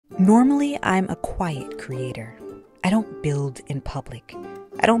Normally, I'm a quiet creator. I don't build in public.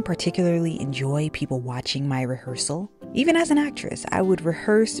 I don't particularly enjoy people watching my rehearsal. Even as an actress, I would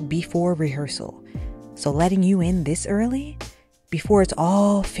rehearse before rehearsal. So letting you in this early, before it's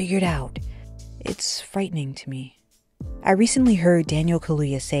all figured out, it's frightening to me. I recently heard Daniel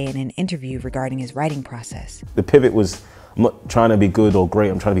Kaluuya say in an interview regarding his writing process. The pivot was, I'm not trying to be good or great,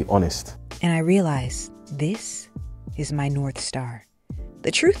 I'm trying to be honest. And I realized this is my North Star. The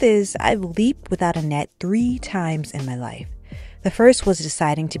truth is, I've leaped without a net 3 times in my life. The first was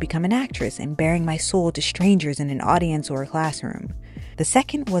deciding to become an actress and bearing my soul to strangers in an audience or a classroom. The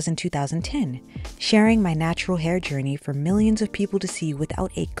second was in 2010, sharing my natural hair journey for millions of people to see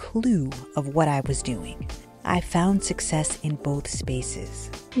without a clue of what I was doing. I found success in both spaces.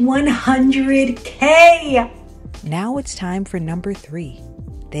 100K! Now it's time for number 3,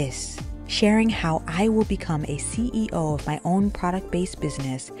 this. Sharing how I will become a CEO of my own product-based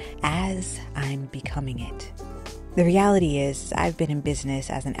business as I'm becoming it. The reality is, I've been in business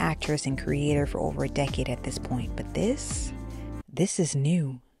as an actress and creator for over a decade at this point, but this is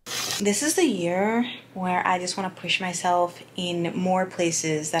new. This is the year where I just want to push myself in more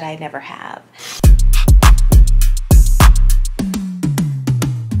places that I never have.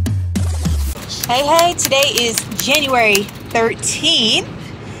 Hey, today is January 13th.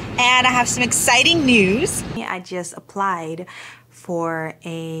 And I have some exciting news. I just applied for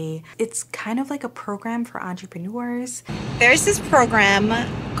it's kind of like a program for entrepreneurs. There's this program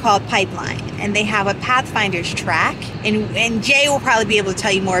called Pipeline, and they have a Pathfinders track. And Jay will probably be able to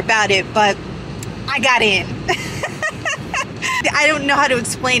tell you more about it, but I got in. I don't know how to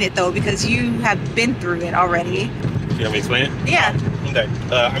explain it though, because you have been through it already. You want me to explain it? Yeah. Okay.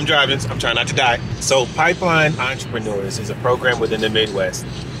 I'm driving, so I'm trying not to die. So Pipeline Entrepreneurs is a program within the Midwest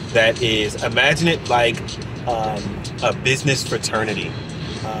that is, imagine it like a business fraternity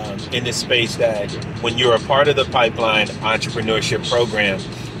in this space that when you're a part of the Pipeline Entrepreneurship Program,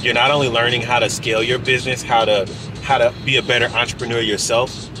 you're not only learning how to scale your business, how to be a better entrepreneur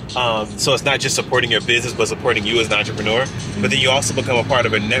yourself. So it's not just supporting your business, but supporting you as an entrepreneur. But then you also become a part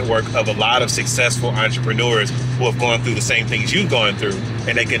of a network of a lot of successful entrepreneurs who have gone through the same things you've gone through,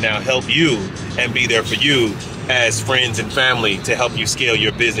 and they can now help you and be there for you as friends and family to help you scale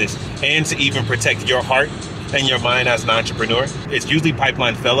your business and to even protect your heart and your mind as an entrepreneur. It's usually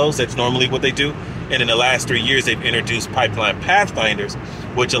Pipeline Fellows. That's normally what they do. And in the last 3 years, they've introduced Pipeline Pathfinders,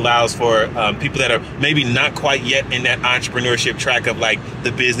 which allows for people that are maybe not quite yet in that entrepreneurship track of like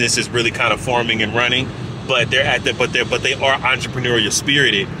the business is really kind of forming and running, but they are entrepreneurial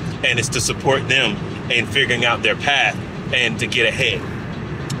spirited, and it's to support them in figuring out their path and to get ahead.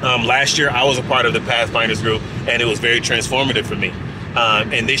 Last year, I was a part of the Pathfinders group, and it was very transformative for me.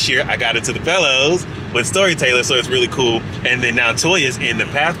 And this year, I got into the Fellows with Storytailor, so it's really cool. And then now Toya's in the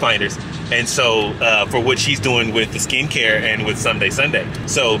Pathfinders, and so for what she's doing with the skincare and with Sunday.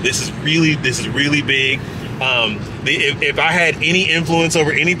 So this is really big. If I had any influence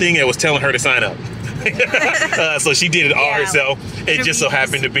over anything, it was telling her to sign up. So she did it all herself. It just so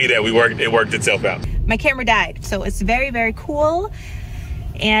happened to be that it worked itself out. My camera died, so it's very, very cool.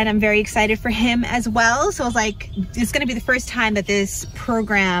 And I'm very excited for him as well. So it's like, it's gonna be the first time that this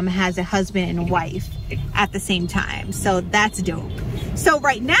program has a husband and wife at the same time. So that's dope. So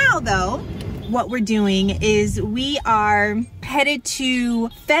right now though, what we're doing is we are headed to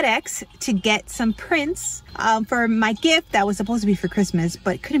FedEx to get some prints for my gift that was supposed to be for Christmas,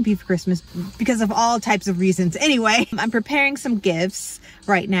 but couldn't be for Christmas because of all types of reasons. Anyway, I'm preparing some gifts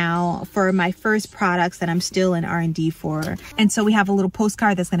right now for my first products that I'm still in R&D for. And so we have a little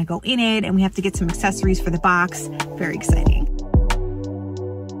postcard that's gonna go in it, and we have to get some accessories for the box. Very exciting.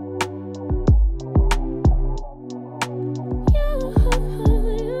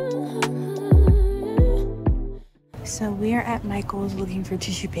 So we are at Michael's looking for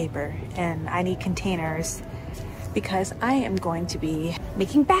tissue paper, and I need containers because I am going to be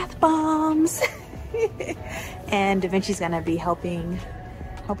making bath bombs. And Da Vinci's gonna be helping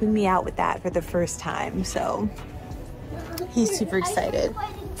me out with that for the first time, so he's super excited.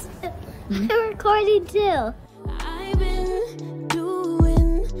 I'm recording too.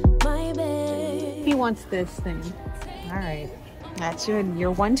 He wants this thing. All right, that's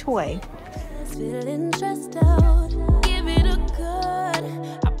your one toy.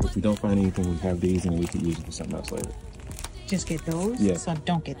 If we don't find anything, we have these and we can use it for something else later. Just get those? Yeah. So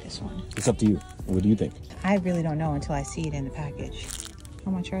don't get this one. It's up to you. What do you think? I really don't know until I see it in the package.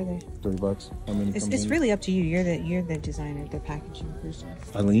 How much are they? $30. How many? It's really up to you. You're the designer, the packaging person.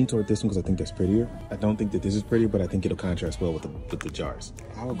 I lean toward this one because I think that's prettier. I don't think that this is pretty, but I think it'll contrast well with the jars.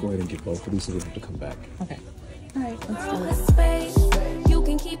 I'll go ahead and get both of these so we have to come back. Okay. All right, let's do it.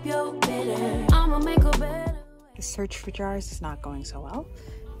 can keep your better. I'ma make a better. The search for jars is not going so well,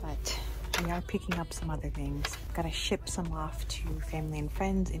 but we are picking up some other things. Gotta ship some off to family and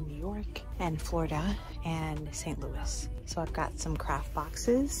friends in New York and Florida and St. Louis. So I've got some craft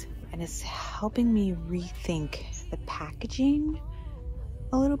boxes, and it's helping me rethink the packaging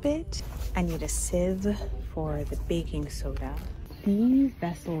a little bit. I need a sieve for the baking soda. These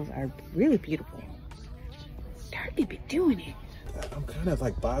vessels are really beautiful. Target be doing it. I'm kind of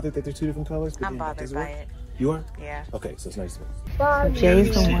like bothered that they're two different colors. I'm bothered by it. You are? Yeah. Okay, so it's nice. So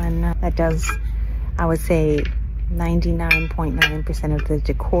Jay's the one that does, I would say, 99.9% of the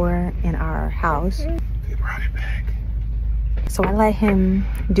decor in our house. They brought it back. So I let him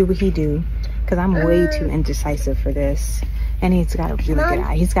do what he do, because I'm way too indecisive for this. And he's got a really good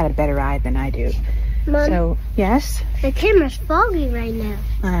eye. He's got a better eye than I do. Mom, So, yes? the camera's foggy right now.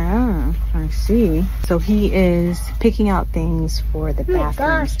 Ah, I see. So he is picking out things for the Oh my bathroom's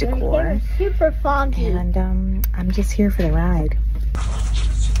gosh, the decor. camera's super foggy. And I'm just here for the ride.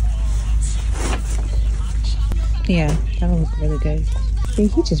 Yeah, that would look really good. See,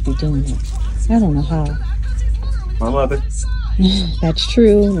 he just be doing it. I don't know how. My mother. That's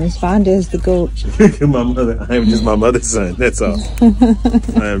true. Miss Fonda is the GOAT. My mother. I am just my mother's son. That's all.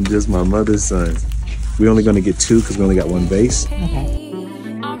 I am just my mother's son. We're only going to get two because we only got one vase. Okay.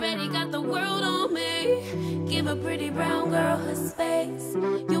 Already got the world on me. Give a pretty brown girl her space.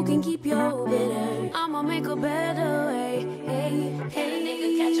 You can keep your bitter. I'ma make a better way. Hey, hey,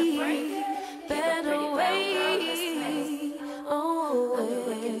 nigga, catch a break. Better way. Oh,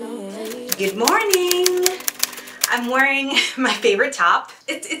 Good morning. I'm wearing my favorite top.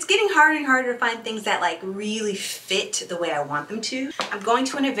 It's getting harder and harder to find things that like really fit the way I want them to. I'm going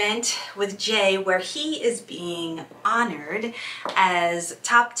to an event with Jay where he is being honored as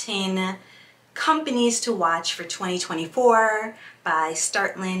top 10 companies to watch for 2024 by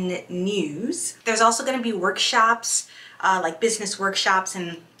Startland News. There's also going to be workshops, like business workshops,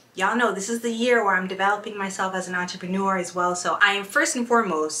 and y'all know this is the year where I'm developing myself as an entrepreneur as well. So I am first and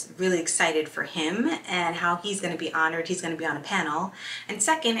foremost really excited for him and how he's going to be honored. He's going to be on a panel. And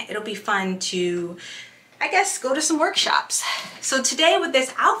second, it'll be fun to, I guess, go to some workshops. So today with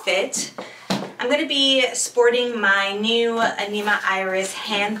this outfit, I'm going to be sporting my new Anima Iris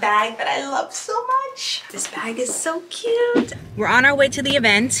handbag that I love so much. This bag is so cute. We're on our way to the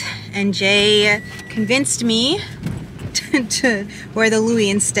event, and Jay convinced me to wear the Louis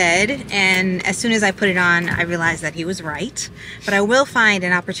instead, and as soon as I put it on I realized that he was right, but I will find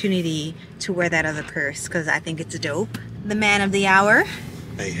an opportunity to wear that other purse because I think it's dope. The man of the hour.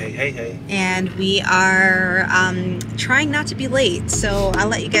 Hey, hey, hey, hey. And we are trying not to be late, so I'll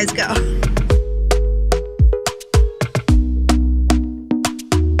let you guys go.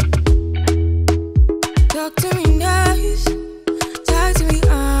 talk to me nice. Talk to me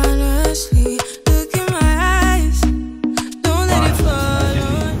honestly. Look in my eyes. Don't let it fall.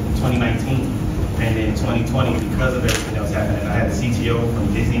 2019, and then 2020, because of everything else happening, I had a CTO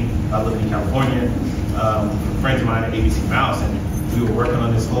from Disney. I lived in California, friends of mine at ABC Mouse, and we were working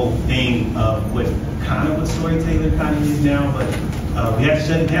on this whole thing of what Storytailor kind of is now, but we had to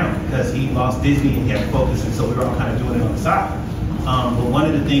shut it down because he lost Disney and he had to focus, and so we were all kind of doing it on the side. But one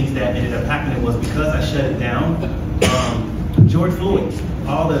of the things that ended up happening was because I shut it down, George Floyd,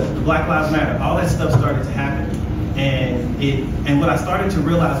 all the Black Lives Matter, all that stuff started to happen. And what I started to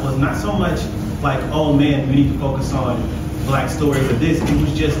realize was not so much like, oh man, we need to focus on Black stories or this. It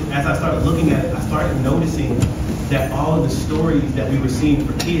was just, as I started looking at it, I started noticing that all of the stories that we were seeing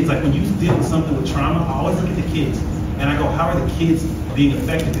for kids, like when you deal with something with trauma, I always look at the kids and I go, how are the kids being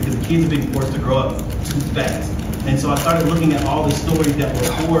affected? Because the kids are being forced to grow up too fast. And so I started looking at all the stories that were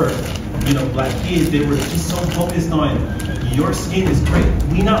for, you know, Black kids. They were just so focused on, your skin is great,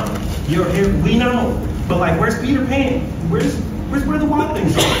 we know. Your hair, we know. But like, where's Peter Pan? Where the wild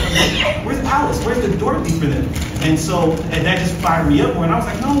things are? Where's Alice? Where's the Dorothy for them? And so, and that just fired me up more. And I was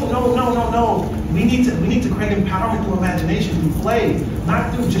like, no. We need to create empowerment through imagination, through play,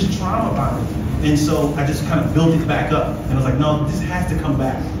 not through just trauma bonding. And so I just kind of built it back up. And I was like, no, this has to come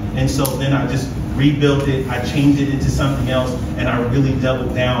back. And so then I just rebuilt it, I changed it into something else, and I really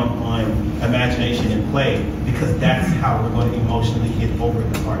doubled down on imagination and play, because that's how we're going to emotionally get over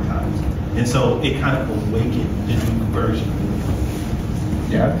the hard times. And so it kind of awakened the new version.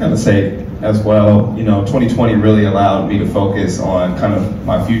 Yeah, I'd kind of say as well, you know, 2020 really allowed me to focus on kind of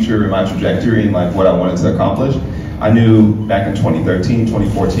my future and my trajectory and like what I wanted to accomplish. I knew back in 2013,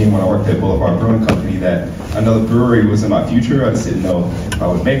 2014, when I worked at Boulevard Brewing Company, that another brewery was in my future. I just didn't know if I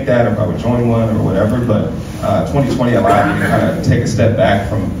would make that, or if I would join one or whatever, but 2020 allowed me to kind of take a step back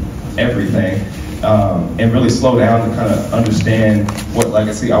from everything and really slow down to kind of understand what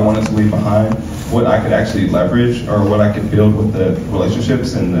legacy I wanted to leave behind, what I could actually leverage, or what I could build with the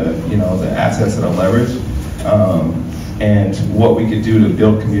relationships and the the assets that I leverage, and what we could do to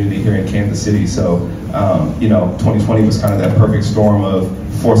build community here in Kansas City. So 2020 was kind of that perfect storm of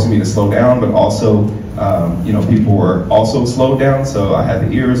forcing me to slow down, but also people were also slowed down, so I had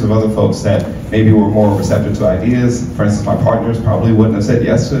the ears of other folks that maybe were more receptive to ideas. For instance, my partners probably wouldn't have said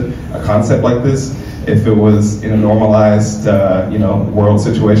yes to a concept like this if it was in a normalized, world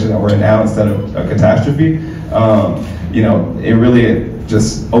situation that we're in now instead of a catastrophe. It really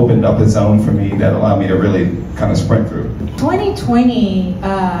just opened up a zone for me that allowed me to really kind of sprint through. 2020,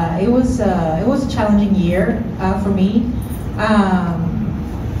 it was a challenging year for me.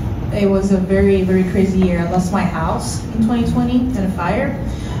 It was a very, very crazy year. I lost my house in 2020 in a fire.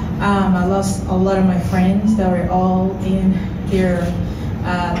 I lost a lot of my friends that were all in their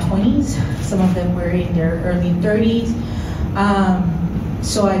 20s. Some of them were in their early 30s.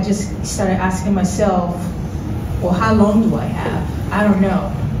 So I just started asking myself, well, how long do I have? I don't know.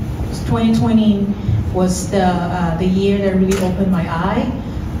 2020 was the year that really opened my eye.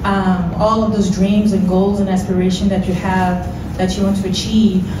 All of those dreams and goals and aspirations that you have, that you want to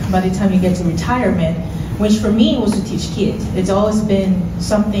achieve by the time you get to retirement, which for me was to teach kids. It's always been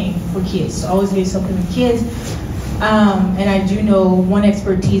something for kids, always been something with kids. And I do know one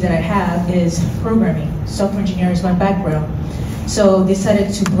expertise that I have is programming. Software engineering is my background. So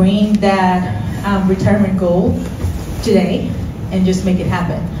decided to bring that retirement goal today and just make it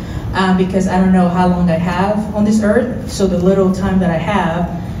happen. Because I don't know how long I have on this earth, so the little time that I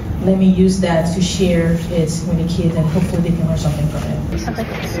have, let me use that to share it with the kids, and hopefully they can learn something from it. Okay.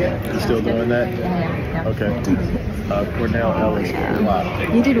 You still doing that? Yeah. Okay. Cornell Ellis.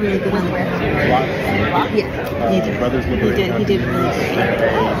 Wow. You did really good with it. Yeah, you did. Brothers He did really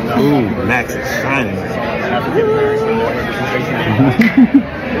good. Ooh, Max is shining.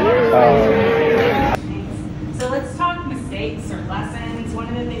 So let's talk mistakes or lessons. One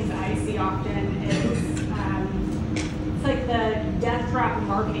of the things that I see often is it's like the death trap in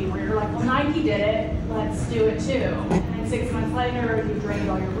marketing where you're like, well, Nike did it, let's do it too. And 6 months later, you've drained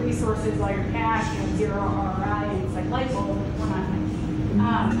all your resources, all your cash, you have zero ROI, and it's like light bulb, we're not Nike.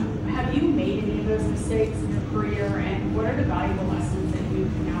 Have you made any of those mistakes in your career, and what are the valuable lessons that you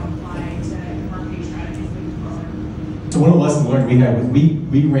can now apply to your marketing strategies moving forward? So one of the lessons learned we had was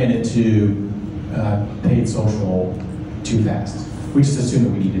we ran into paid social too fast. We just assumed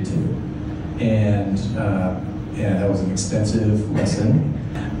that we needed to, and that was an expensive lesson.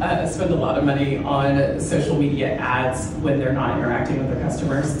 Spend a lot of money on social media ads when they're not interacting with their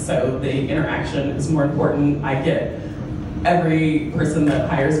customers. So the interaction is more important. I get every person that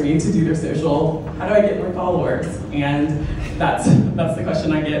hires me to do their social, how do I get more followers? And that's the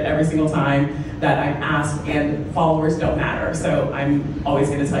question I get every single time that I'm asked, and followers don't matter. So I'm always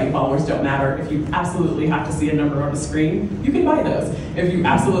gonna tell you followers don't matter. If you absolutely have to see a number on the screen, you can buy those. If you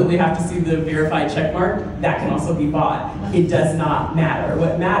absolutely have to see the verified check mark, that can also be bought. It does not matter.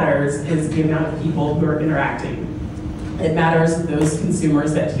 What matters is the amount of people who are interacting. It matters those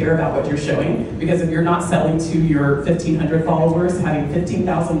consumers that care about what you're showing, because if you're not selling to your 1,500 followers, having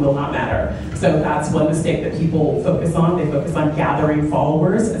 15,000 will not matter. So that's one mistake that people focus on. They focus on gathering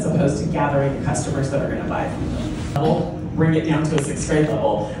followers as opposed to gathering customers that are going to buy from them. Bring it down to a 6th grade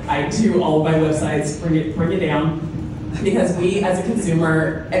level. I do all of my websites, bring it down, because we as a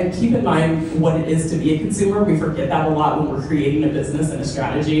consumer, and keep in mind what it is to be a consumer, we forget that a lot when we're creating a business and a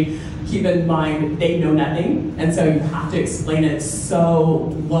strategy. Keep in mind, they know nothing, and so you have to explain it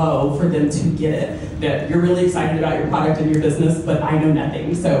so low for them to get it, that you're really excited about your product and your business, but I know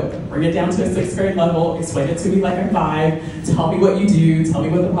nothing. So bring it down to a 6th grade level, explain it to me like I'm 5, tell me what you do, tell me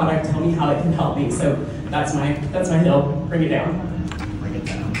what the product, tell me how it can help me. So that's my hill, bring it down.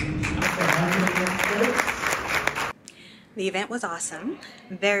 The event was awesome,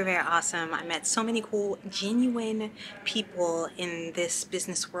 very, very awesome. I met so many cool, genuine people in this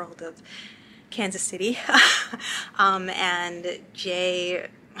business world of Kansas City. And Jay,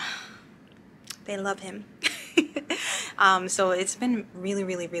 they love him. So it's been really,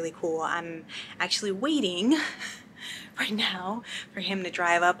 really, really cool. I'm actually waiting right now for him to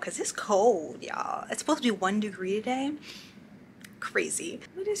drive up because it's cold, y'all. It's supposed to be 1 degree today. Crazy.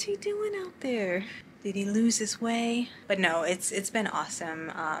 What is he doing out there? Did he lose his way? But no, it's been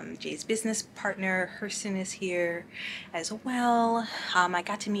awesome. Jay's business partner, Hurston, is here as well. I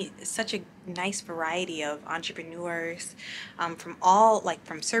got to meet such a nice variety of entrepreneurs from all, like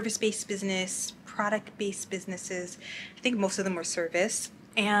from service-based business, product-based businesses. I think most of them were service.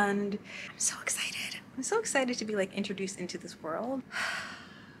 And I'm so excited. I'm so excited to be like introduced into this world.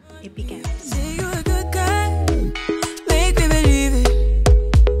 it begins. Say you're a good guy, make me believe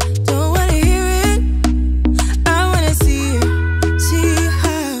it. Don't wanna hear it, I wanna see it. See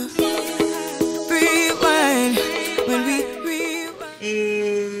how rewind when we rewind.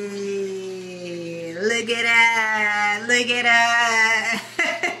 Hey, look at that, look at that.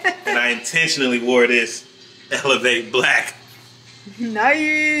 And I intentionally wore this Elevate Black.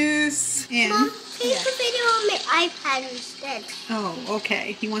 Nice. And Mom, take the video on my iPad instead. oh,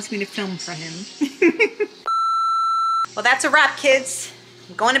 okay. He wants me to film for him. Well, that's a wrap, kids.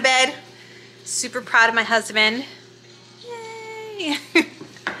 I'm going to bed. Super proud of my husband. Yay.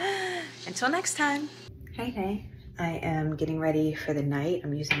 Until next time. Hey. I am getting ready for the night.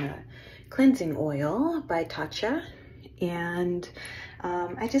 I'm using a cleansing oil by LaToya. And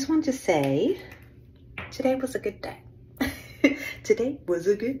I just wanted to say, today was a good day. Today was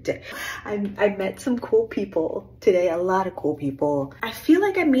a good day. I met some cool people today, a lot of cool people. I feel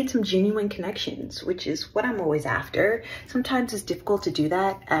like I made some genuine connections, which is what I'm always after. Sometimes it's difficult to do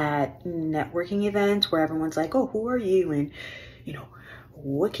that at networking events where everyone's like, oh, who are you? And, you know,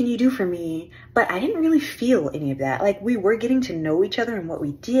 what can you do for me? But I didn't really feel any of that. Like, we were getting to know each other and what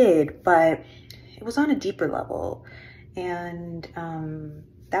we did, but it was on a deeper level. And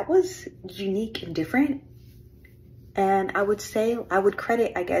that was unique and different. And I would say, I would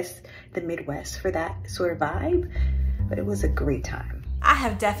credit, I guess, the Midwest for that sort of vibe, but it was a great time. I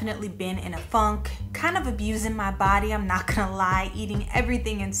have definitely been in a funk, kind of abusing my body, I'm not gonna lie, eating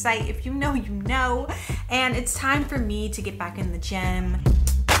everything in sight. If you know, you know. And it's time for me to get back in the gym.